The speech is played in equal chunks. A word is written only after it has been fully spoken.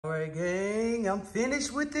Alright, gang, I'm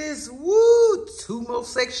finished with this. Woo! 2 more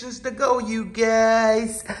sections to go, you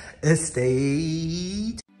guys.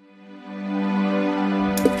 Estate.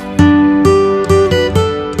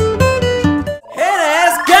 Head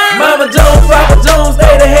ass gang. Mama Jones, Papa Jones,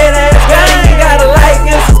 they the head ass gang. You gotta like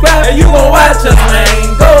and subscribe, and you gon' watch us,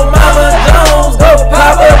 man. Go Mama Jones, go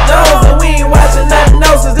Papa Jones, and we ain't watching nothing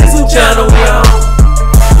else. Cause this new channel we on.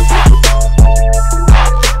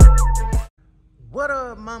 What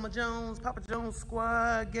up, Mama Jones, Papa Jones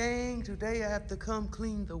squad gang? Today I have to come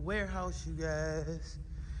clean the warehouse, you guys.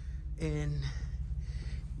 And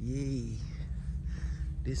yeah,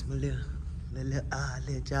 this my little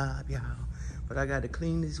job, y'all. But I got to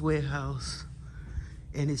clean this warehouse,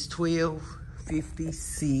 and it's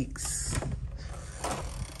 12:56.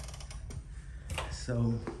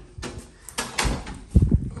 So,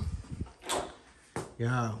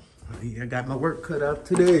 y'all, I got my work cut out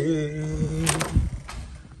today.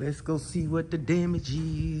 Let's go see what the damage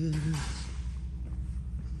is.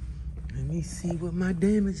 Let me see what my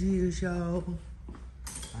damage is, y'all.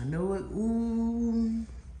 I know it. Ooh.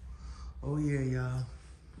 Oh, yeah, y'all.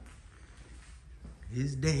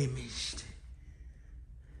 It's damaged.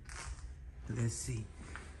 Let's see.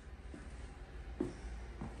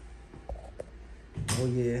 Oh,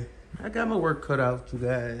 yeah. I got my work cut out, you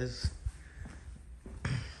guys.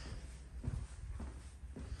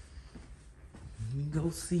 Let me go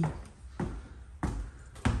see.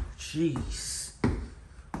 Jeez.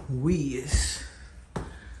 Whiz.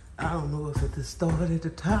 I don't know if it's start at the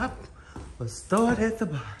top or start at the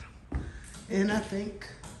bottom. And I think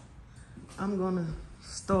I'm gonna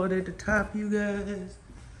start at the top, you guys,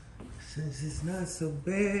 since it's not so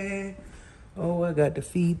bad. Oh, I got to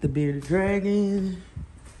feed the bearded dragon.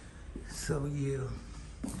 So yeah.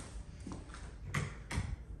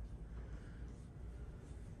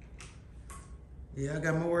 Yeah, I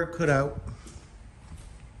got my work cut out.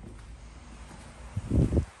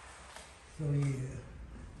 So yeah.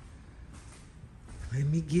 Let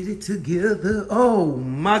me get it together. Oh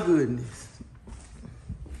my goodness.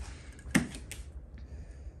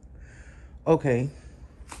 Okay.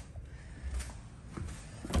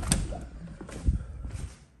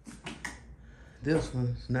 This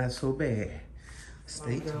one's not so bad.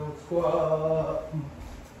 Stay tuned.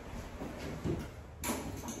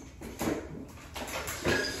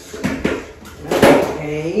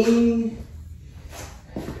 Okay.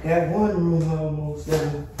 Got one room almost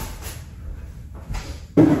done.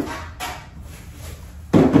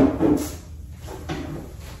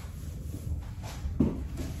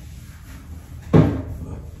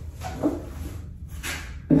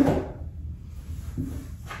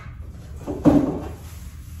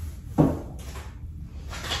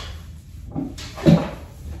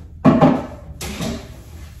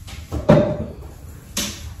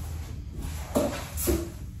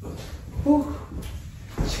 Whew.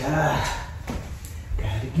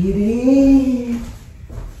 Gotta get in.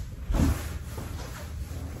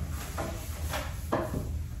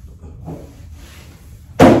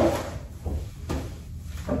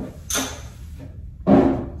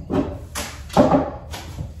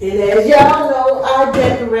 And as y'all know, I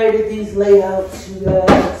decorated these layouts, you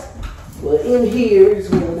guys. Well, in here is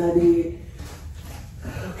what I did.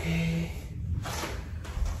 Okay.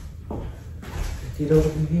 Get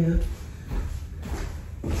over here.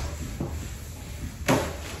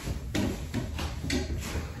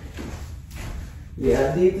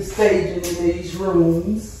 Yeah, I did the staging in these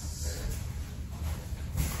rooms.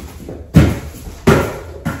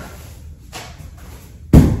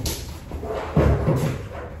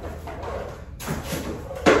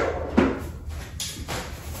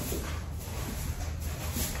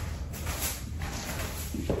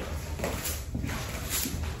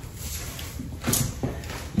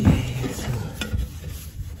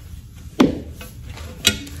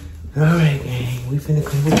 All right, gang, we finna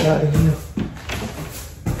come out of here.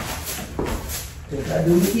 I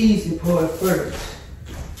do the easy part first.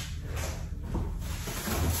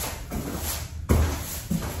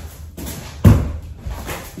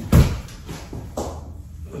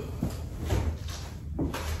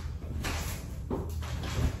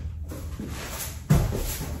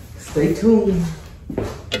 Stay tuned.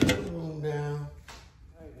 Come on now.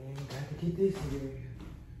 All right, man, got to get this here.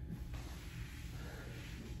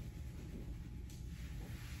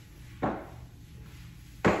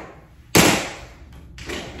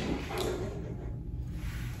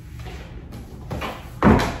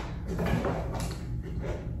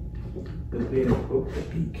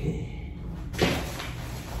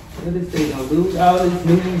 What if they gonna lose all this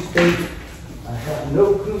new state? I have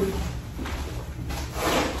no clue.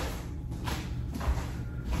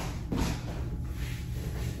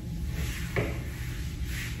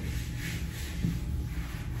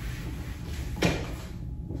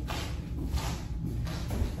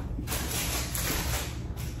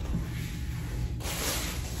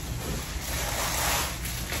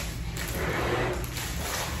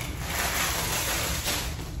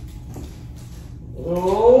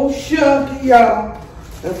 show to y'all.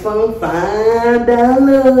 That's from $5.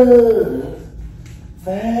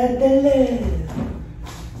 $5.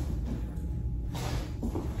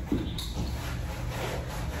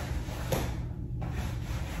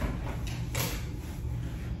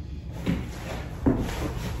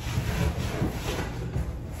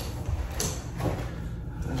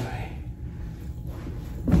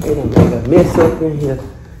 They done made a mess up in here.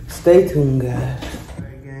 Stay tuned, guys.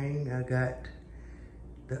 Alright, gang, I got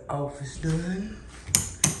the office done.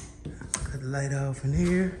 Cut the light off in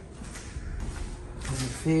here. I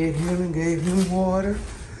fed him and gave him water.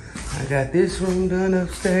 I got this room done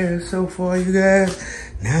upstairs so far, you guys.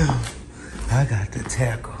 Now, I got to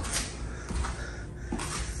tackle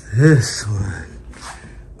this one.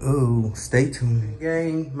 Oh, stay tuned.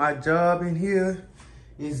 Gang, my job in here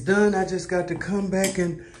is done. I just got to come back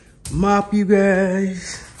and mop, you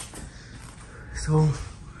guys. So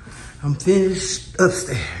I'm finished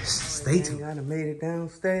upstairs. Stay tuned. I done made it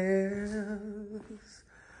downstairs.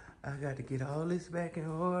 I got to get all this back in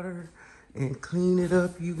order and clean it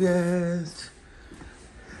up, you guys.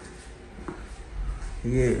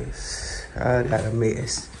 Yes, I got a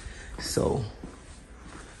mess. So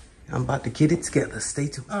I'm about to get it together. Stay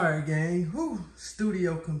tuned. All right, gang. Whew.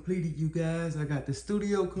 Studio completed, you guys. I got the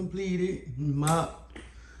studio completed, mopped,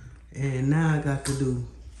 and now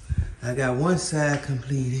I got one side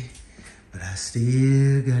completed, but I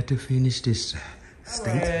still got to finish this side.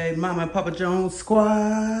 Stay tuned. All right, Mama and Papa Jones squad.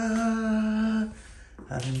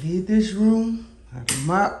 I done did this room. I done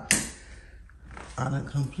mopped. I done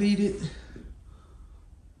completed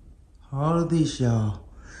all of this, y'all.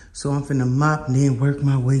 So I'm finna mop and then work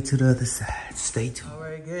my way to the other side. Stay tuned. All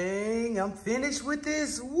right, gang, I'm finished with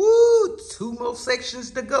this. Woo! 2 more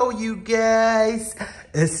sections to go, you guys.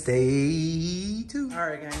 Stay tuned. All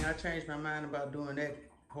right, gang, I changed my mind about doing that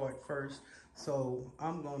part first. So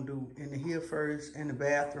I'm gonna do in the here first, in the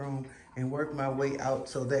bathroom, and work my way out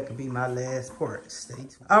so that could be my last part. Stay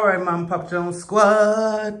tuned. All right, Mama Papa Jones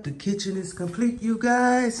squad, the kitchen is complete, you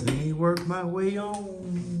guys. Let me work my way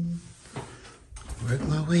on. Work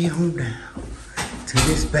my way on down to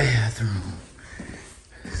this bathroom.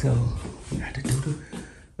 So, we got to do the,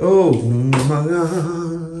 oh my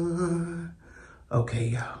God. Okay,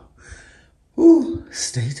 y'all. Ooh,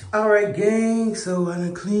 stay tuned. All right, gang, so I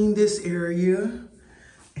done cleaned this area.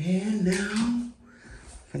 And now, I'm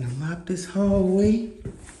gonna mop this hallway.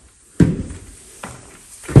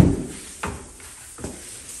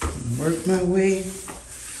 Work my way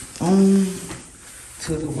on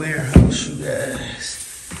to the warehouse, you guys.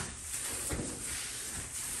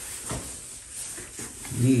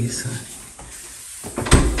 Yes, honey.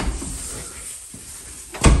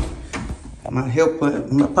 My helper,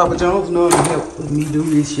 my Papa Jones know to help me do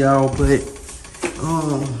this, y'all, but he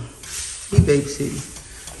babysitting.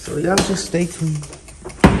 So y'all just stay tuned.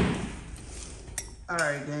 All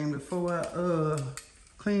right, gang, before I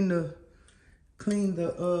clean the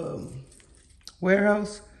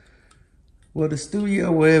warehouse, well, the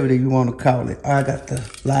studio, whatever you want to call it, I got the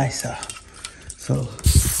Lysol. So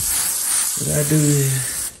what I do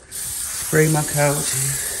is spray my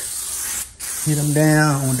couches, hit them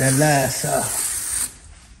down with that Lysol,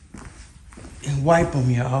 and wipe them,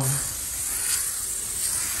 y'all.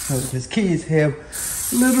 So because kids have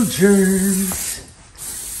little germs,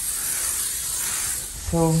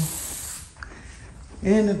 so,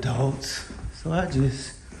 and adults. So I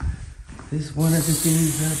just, this is one of the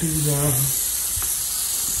things I do, y'all.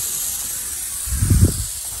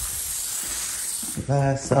 If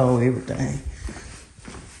I saw everything.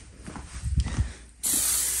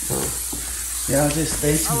 So, y'all just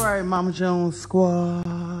stay tuned. All right, Mama Jones squad.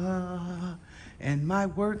 And my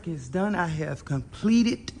work is done. I have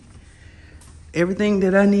completed everything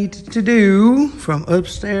that I needed to do from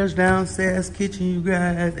upstairs, downstairs, kitchen, you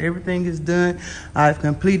guys. Everything is done. I've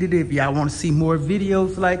completed it. If y'all want to see more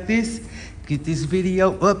videos like this, get this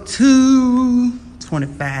video up to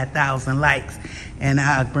 25,000 likes. And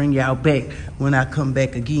I'll bring y'all back when I come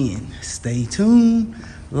back again. Stay tuned.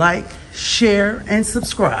 Like, share, and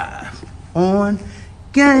subscribe on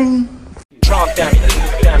Gang.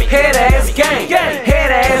 Head ass gang,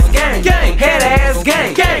 head ass gang, head ass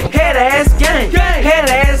gang, head ass gang, head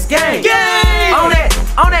ass gang,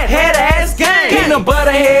 on that head ass gang, peanut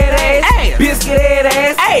butter head ass, biscuit head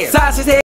ass, sausage head.